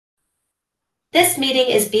This meeting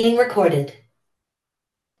is being recorded.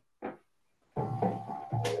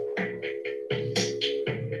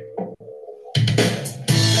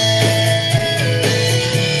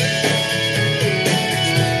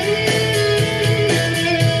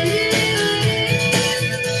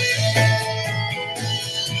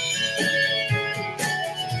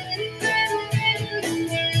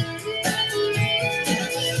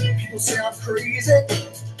 People say I'm crazy.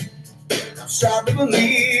 I'm starting to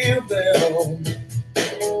believe them.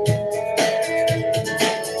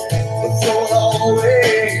 But throw it all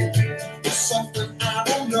away. It's something I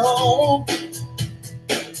don't know. I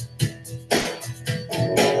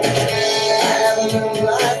haven't lived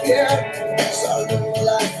life yet. So I live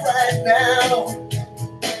life right now.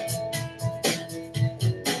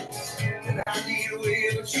 And I need a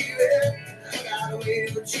way to achieve it. I got a way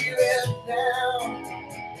to achieve it now.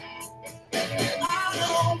 I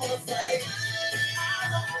don't wanna fight. I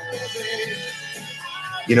don't wanna be.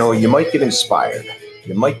 You know, you might get inspired,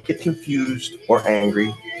 you might get confused or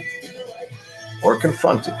angry or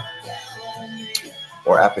confronted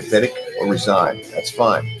or apathetic or resigned. That's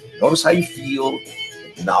fine. Notice how you feel,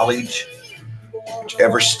 acknowledge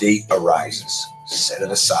whichever state arises, set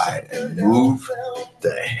it aside and move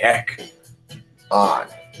the heck on.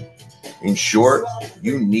 In short,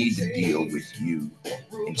 you need to deal with you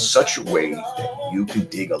in such a way that you can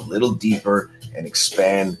dig a little deeper and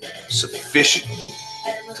expand sufficiently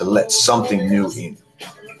to let something new in.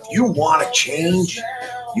 If you want to change,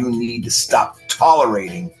 you need to stop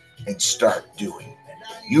tolerating and start doing.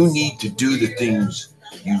 You need to do the things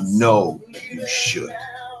you know you should.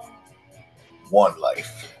 One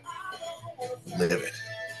life. Live it.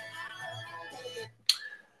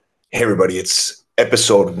 Hey everybody, it's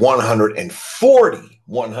episode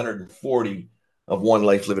 140 of One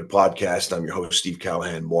Life Live It podcast. I'm your host, Steve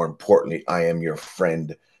Callahan. More importantly, I am your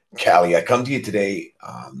friend, Callie. I come to you today,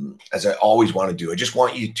 as I always want to do. I just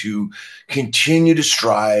want you to continue to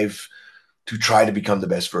strive to try to become the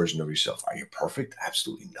best version of yourself. Are you perfect?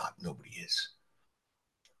 Absolutely not. Nobody is.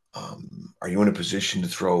 Are you in a position to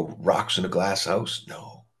throw rocks in a glass house?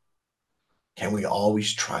 No. Can we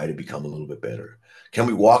always try to become a little bit better? Can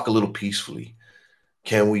we walk a little peacefully?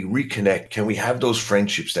 Can we reconnect? Can we have those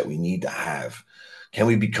friendships that we need to have? Can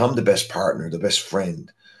we become the best partner, the best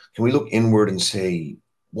friend? Can we look inward and say,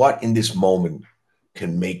 what in this moment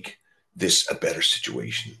can make this a better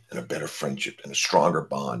situation and a better friendship and a stronger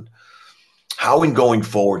bond? How in going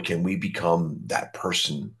forward can we become that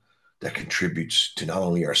person that contributes to not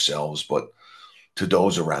only ourselves, but to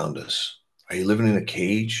those around us? Are you living in a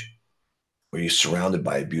cage or are you surrounded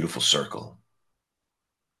by a beautiful circle?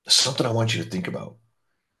 It's something I want you to think about.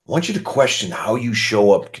 I want you to question how you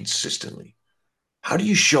show up consistently. How do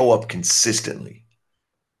you show up consistently?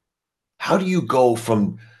 How do you go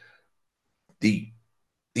from the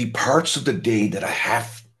parts of the day that I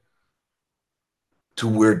have to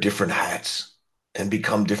wear different hats and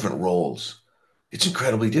become different roles? It's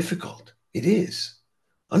incredibly difficult. It is.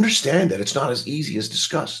 Understand that it's not as easy as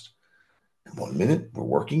discussed. In 1 minute, we're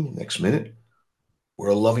working. Next minute, we're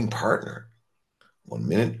a loving partner. 1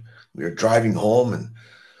 minute, we are driving home and,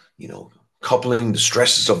 coupling the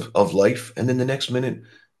stresses of life. And then the next minute,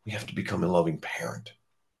 we have to become a loving parent.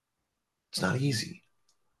 It's not easy.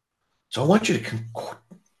 So I want you to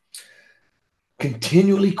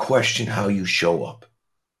continually question how you show up.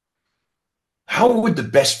 How would the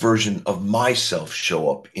best version of myself show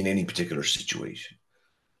up in any particular situation?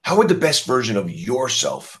 How would the best version of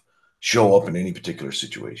yourself show up in any particular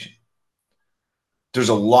situation? There's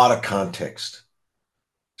a lot of context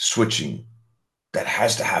switching that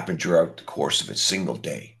has to happen throughout the course of a single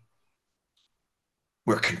day.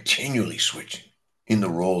 We're continually switching in the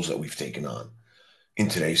roles that we've taken on in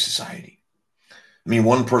today's society. I mean,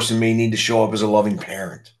 one person may need to show up as a loving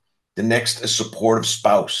parent, the next a supportive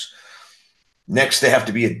spouse. Next, they have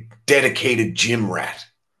to be a dedicated gym rat,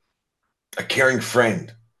 a caring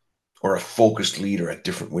friend, or a focused leader at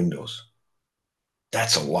different windows.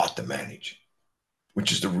 That's a lot to manage,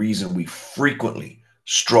 which is the reason we frequently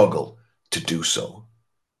struggle to do so.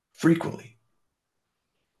 Frequently.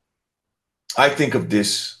 I think of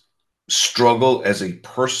this struggle as a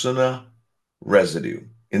persona residue,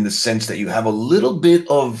 in the sense that you have a little bit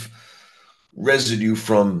of residue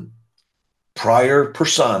from prior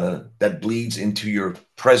persona that bleeds into your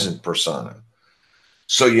present persona.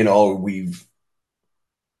 So, we've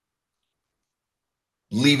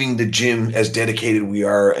leaving the gym as dedicated we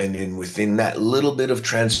are, and then within that little bit of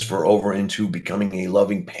transfer over into becoming a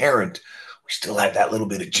loving parent, we still have that little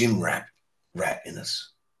bit of gym rat in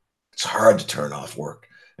us. It's hard to turn off work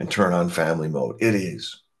and turn on family mode. It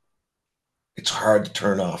is. It's hard to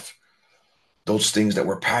turn off those things that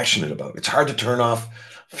we're passionate about. It's hard to turn off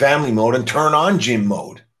family mode and turn on gym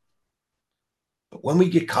mode. But when we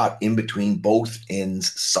get caught in between, both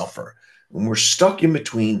ends suffer. When we're stuck in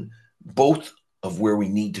between both of where we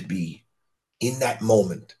need to be in that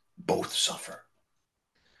moment, both suffer.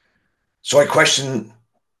 So I question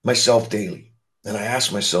myself daily, and I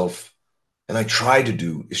ask myself, and I try to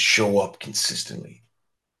do, is show up consistently.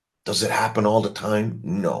 Does it happen all the time?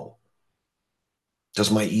 No.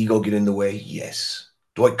 Does my ego get in the way? Yes.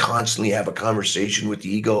 Do I constantly have a conversation with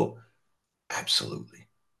the ego? Absolutely.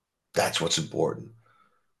 That's what's important.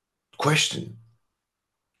 Question: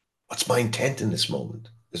 what's my intent in this moment?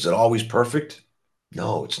 Is it always perfect?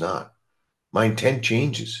 No, it's not. My intent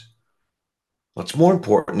changes. What's more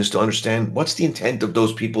important is to understand what's the intent of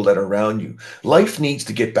those people that are around you. Life needs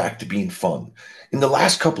to get back to being fun. In the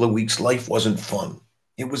last couple of weeks, life wasn't fun.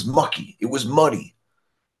 It was mucky. It was muddy.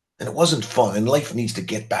 And it wasn't fun. And life needs to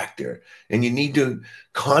get back there. And you need to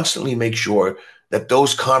constantly make sure that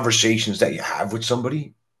those conversations that you have with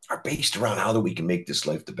somebody are based around how that we can make this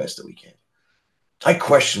life the best that we can. I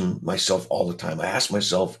question myself all the time. I ask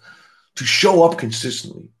myself to show up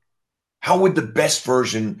consistently. How would the best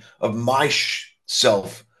version of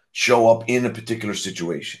myself show up in a particular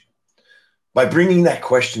situation? By bringing that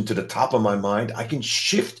question to the top of my mind, I can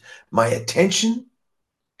shift my attention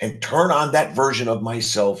and turn on that version of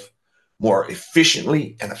myself more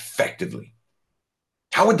efficiently and effectively.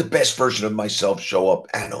 How would the best version of myself show up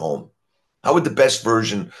at home? How would the best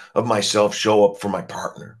version of myself show up for my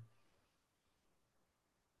partner,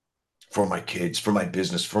 for my kids, for my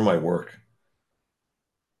business, for my work?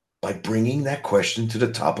 By bringing that question to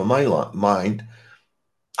the top of my mind,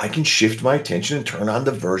 I can shift my attention and turn on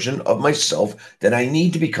the version of myself that I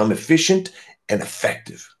need to become efficient and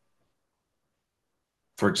effective.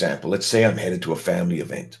 For example, let's say I'm headed to a family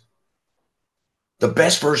event. The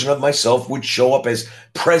best version of myself would show up as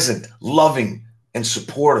present, loving, and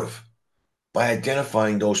supportive. By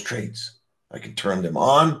identifying those traits, I can turn them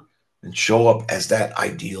on and show up as that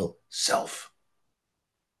ideal self.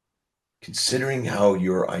 Considering how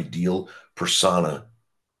your ideal persona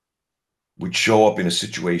would show up in a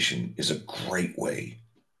situation is a great way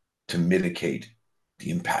to mitigate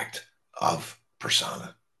the impact of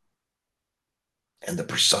persona and the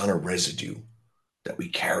persona residue that we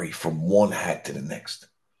carry from one hat to the next.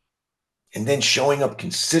 And then showing up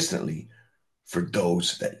consistently for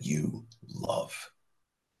those that you love.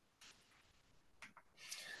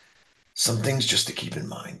 Some things just to keep in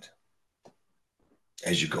mind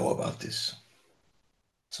as you go about this.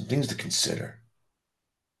 Some things to consider.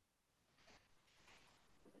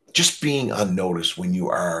 Just being on notice when you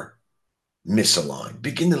are misaligned.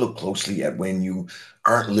 Begin to look closely at when you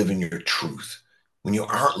aren't living your truth, when you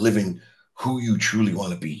aren't living who you truly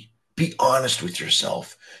want to be. Be honest with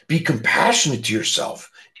yourself. Be compassionate to yourself.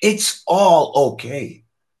 It's all okay.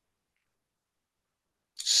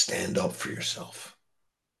 Stand up for yourself.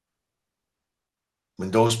 When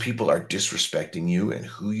those people are disrespecting you and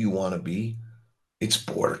who you want to be, it's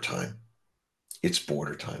border time. It's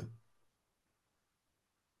border time.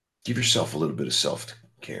 Give yourself a little bit of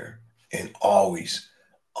self-care and always,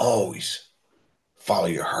 always follow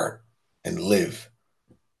your heart and live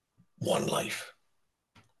one life.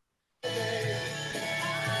 Who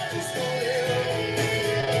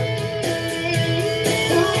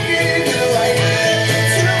gave you